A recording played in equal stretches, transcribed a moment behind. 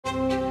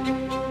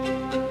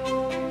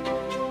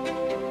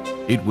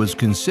It was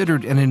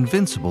considered an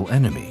invincible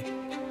enemy,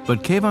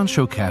 but Kevan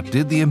Shokat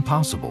did the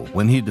impossible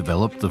when he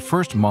developed the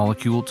first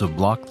molecule to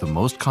block the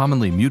most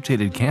commonly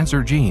mutated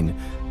cancer gene,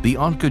 the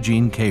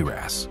oncogene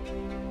KRAS.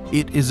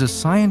 It is a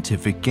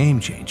scientific game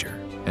changer,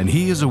 and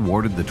he is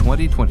awarded the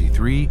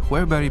 2023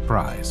 Sjöberg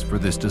Prize for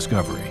this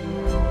discovery.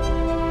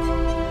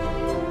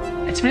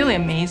 It's really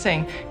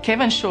amazing.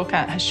 Kevan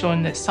Shokat has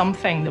shown that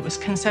something that was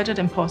considered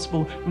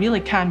impossible really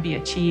can be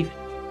achieved.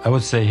 I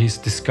would say his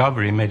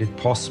discovery made it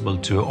possible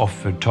to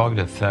offer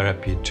targeted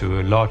therapy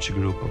to a larger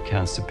group of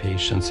cancer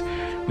patients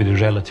with a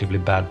relatively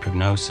bad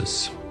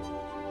prognosis.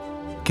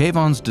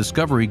 Kevan's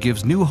discovery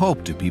gives new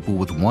hope to people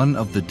with one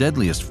of the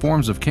deadliest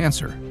forms of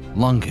cancer,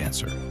 lung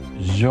cancer.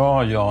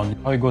 Ja, Jan,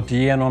 jag har gått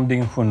igenom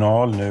din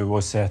journal nu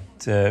och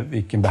sett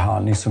vilken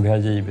behandling som vi har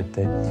givit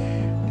dig.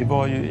 Det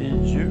var ju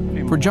i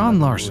juli. For John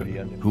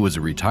Larson, who is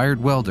a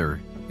retired welder,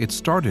 it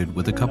started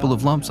with a couple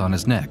of lumps on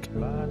his neck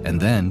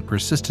and then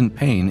persistent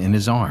pain in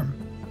his arm.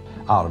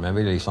 Armen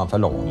blev liksom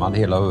förlamad,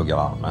 hela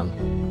högerarmen.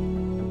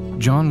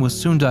 John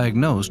was soon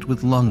diagnosed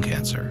with lung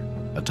cancer,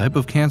 a type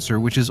of cancer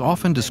which is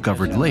often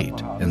discovered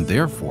late and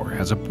therefore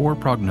has a poor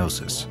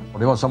prognosis.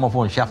 Det var som att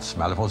få en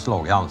käftsmäll från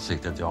slag i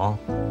ansiktet, ja.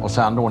 Och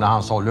sen då när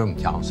han sa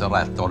lungcancer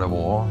rätt och det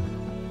var,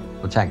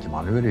 då tänker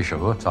man nu är det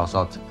kört. Va? Så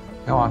att,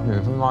 ja,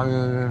 nu får man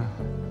ju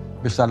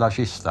beställa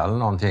kista eller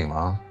någonting,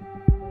 va.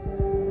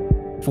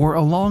 For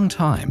a long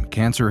time,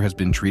 cancer has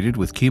been treated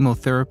with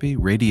chemotherapy,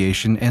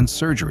 radiation, and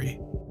surgery.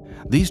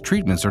 These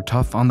treatments are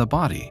tough on the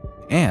body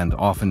and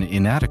often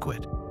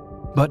inadequate.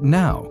 But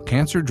now,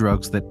 cancer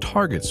drugs that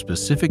target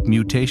specific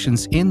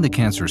mutations in the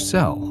cancer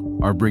cell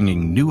are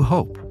bringing new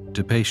hope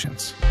to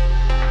patients.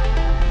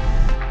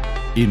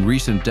 In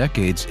recent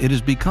decades, it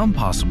has become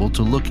possible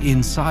to look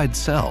inside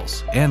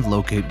cells and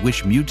locate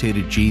which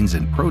mutated genes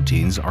and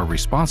proteins are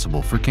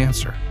responsible for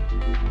cancer.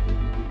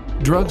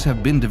 Drugs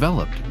have been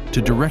developed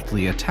to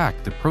directly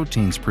attack the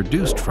proteins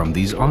produced from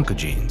these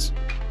oncogenes.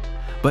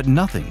 But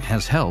nothing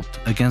has helped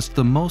against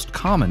the most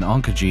common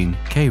oncogene,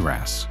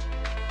 KRAS.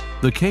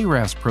 The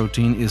KRAS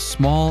protein is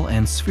small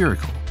and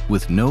spherical,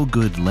 with no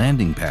good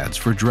landing pads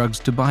for drugs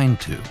to bind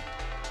to.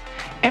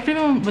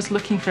 Everyone was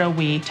looking for a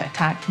way to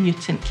attack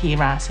mutant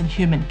KRAS in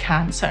human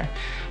cancer,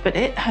 but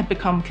it had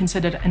become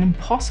considered an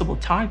impossible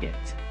target.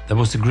 There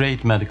was a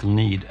great medical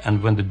need,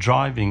 and when the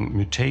driving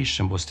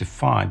mutation was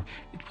defined,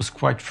 it was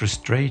quite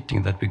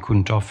frustrating that we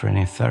couldn't offer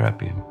any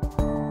therapy.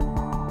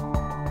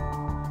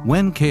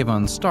 When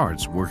Kevan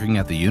starts working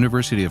at the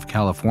University of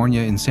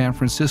California in San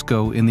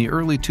Francisco in the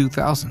early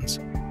 2000s,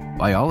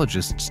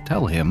 biologists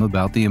tell him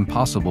about the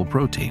impossible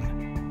protein.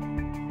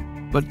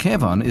 But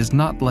Kevan is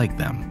not like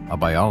them, a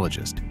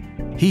biologist.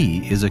 He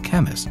is a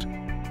chemist.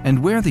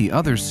 And where the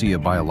others see a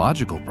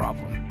biological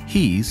problem,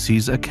 he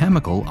sees a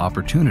chemical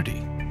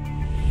opportunity.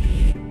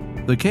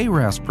 The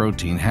KRAS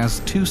protein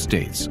has two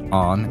states,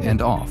 on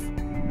and off.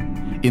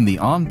 In the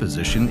on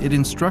position, it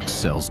instructs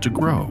cells to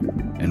grow,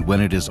 and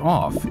when it is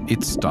off,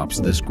 it stops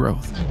this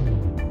growth.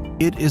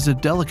 It is a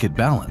delicate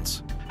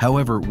balance.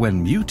 However,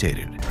 when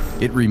mutated,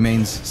 it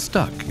remains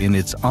stuck in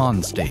its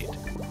on state,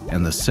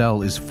 and the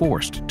cell is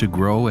forced to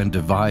grow and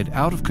divide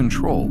out of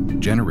control,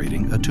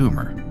 generating a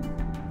tumor.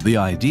 The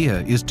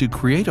idea is to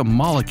create a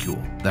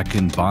molecule that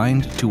can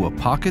bind to a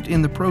pocket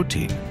in the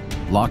protein,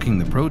 locking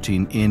the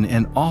protein in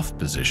an off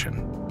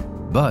position.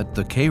 But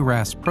the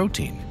KRAS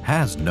protein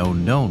has no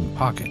known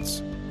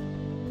pockets.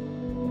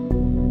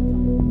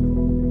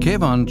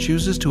 Kevan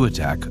chooses to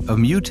attack a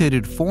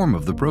mutated form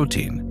of the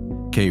protein,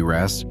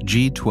 KRAS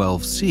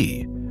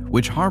G12C,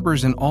 which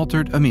harbors an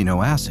altered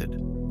amino acid,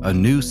 a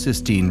new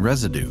cysteine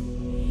residue.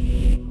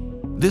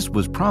 This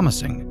was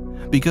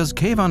promising because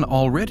Kevan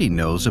already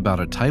knows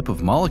about a type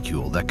of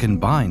molecule that can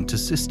bind to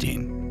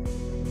cysteine.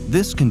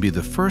 This can be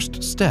the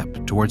first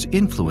step towards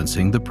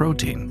influencing the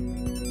protein.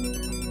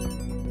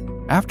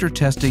 After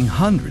testing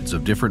hundreds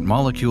of different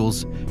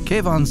molecules,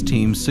 Kevan's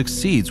team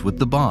succeeds with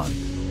the bond.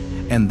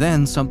 And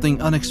then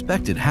something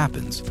unexpected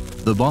happens.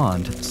 The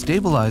bond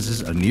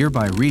stabilizes a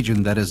nearby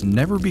region that has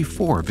never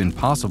before been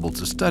possible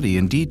to study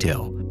in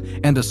detail,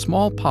 and a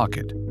small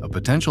pocket, a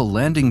potential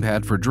landing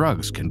pad for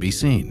drugs, can be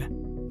seen.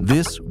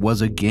 This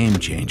was a game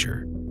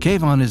changer.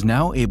 Kevan is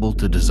now able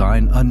to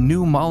design a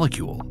new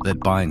molecule that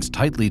binds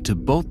tightly to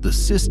both the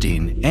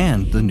cysteine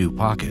and the new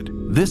pocket.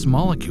 This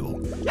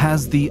molecule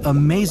has the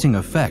amazing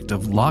effect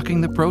of locking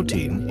the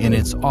protein in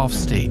its off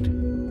state,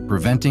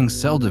 preventing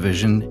cell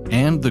division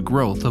and the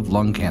growth of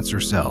lung cancer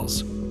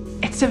cells.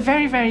 It's a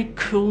very, very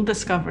cool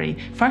discovery.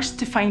 First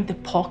to find the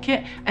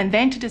pocket and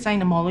then to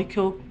design a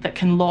molecule that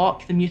can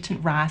lock the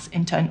mutant RAS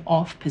into an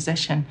off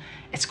position.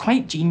 It's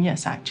quite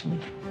genius, actually.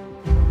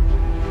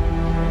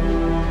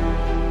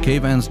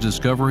 Kevan's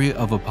discovery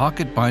of a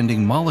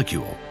pocket-binding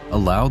molecule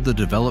allowed the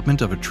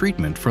development of a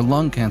treatment for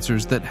lung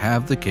cancers that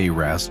have the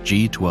KRAS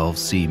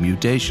G12C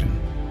mutation.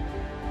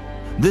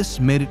 This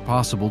made it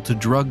possible to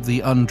drug the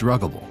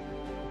undruggable.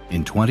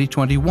 In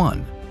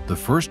 2021, the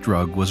first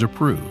drug was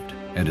approved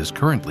and is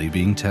currently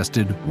being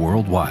tested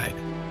worldwide.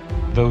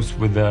 Those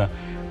with the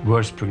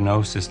worst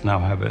prognosis now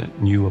have a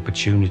new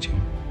opportunity.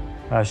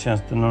 Här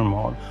känns det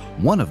normalt.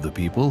 One of the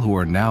people who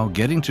are now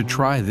getting to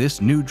try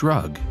this new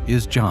drug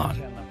is John.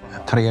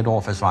 3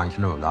 dagar försvann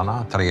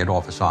knullarna, 3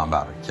 dagar försvann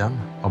värken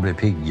och blev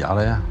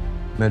piggare.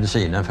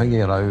 Medicinen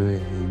fungerar ju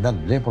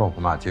väldigt bra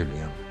på mig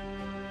tydligen.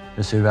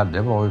 Det ser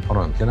väldigt bra ut på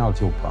röntgen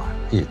alltihopa,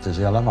 hittills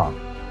i alla fall.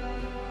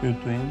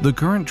 The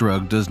current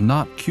drug does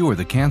not cure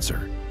the cancer,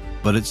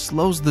 but it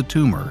slows the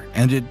tumor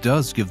and it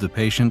does give the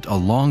patient a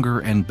longer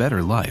and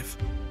better life.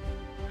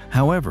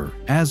 However,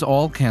 as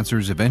all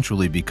cancers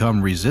eventually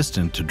become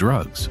resistant to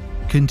drugs,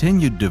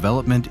 continued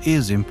development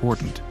is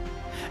important,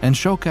 and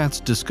Shokat's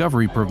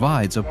discovery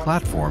provides a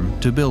platform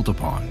to build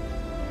upon.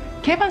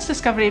 Kevan's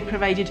discovery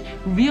provided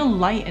real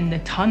light in the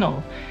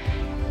tunnel,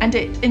 and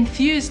it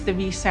enthused the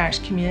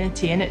research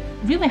community, and it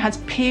really has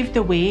paved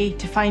the way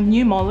to find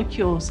new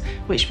molecules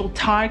which will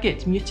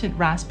target mutant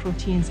RAS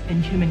proteins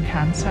in human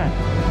cancer.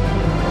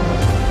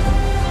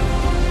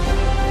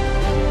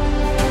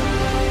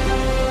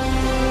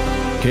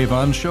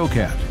 Kevan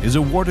Shokat is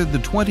awarded the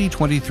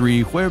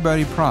 2023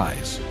 Sjöberg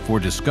Prize for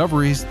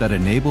discoveries that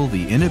enable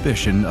the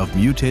inhibition of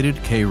mutated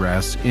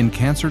KRAS in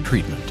cancer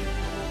treatment.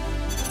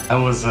 That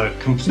was a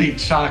complete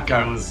shock.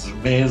 I was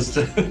amazed.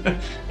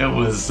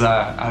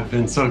 I've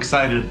been so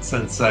excited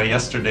since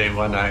yesterday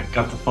when I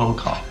got the phone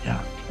call.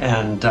 Yeah.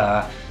 And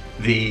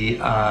the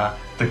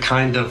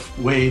kind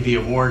of way the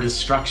award is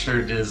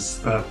structured is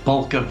the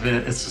bulk of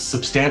it. It's a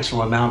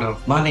substantial amount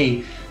of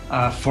money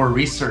for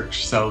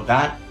research. So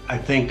that, I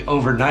think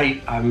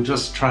overnight, I'm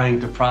just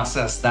trying to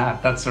process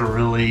that. That's a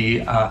really,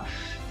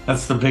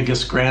 that's the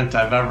biggest grant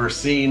I've ever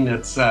seen.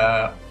 It's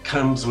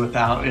comes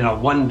without,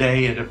 one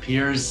day it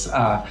appears.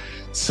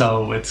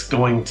 So it's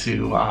going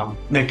to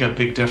make a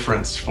big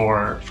difference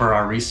for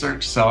our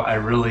research. So I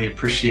really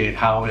appreciate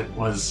how it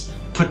was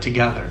put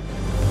together.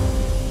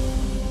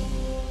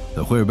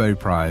 The Sjöberg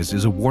Prize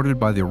is awarded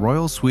by the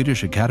Royal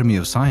Swedish Academy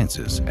of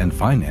Sciences and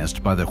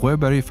financed by the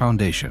Sjöberg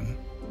Foundation.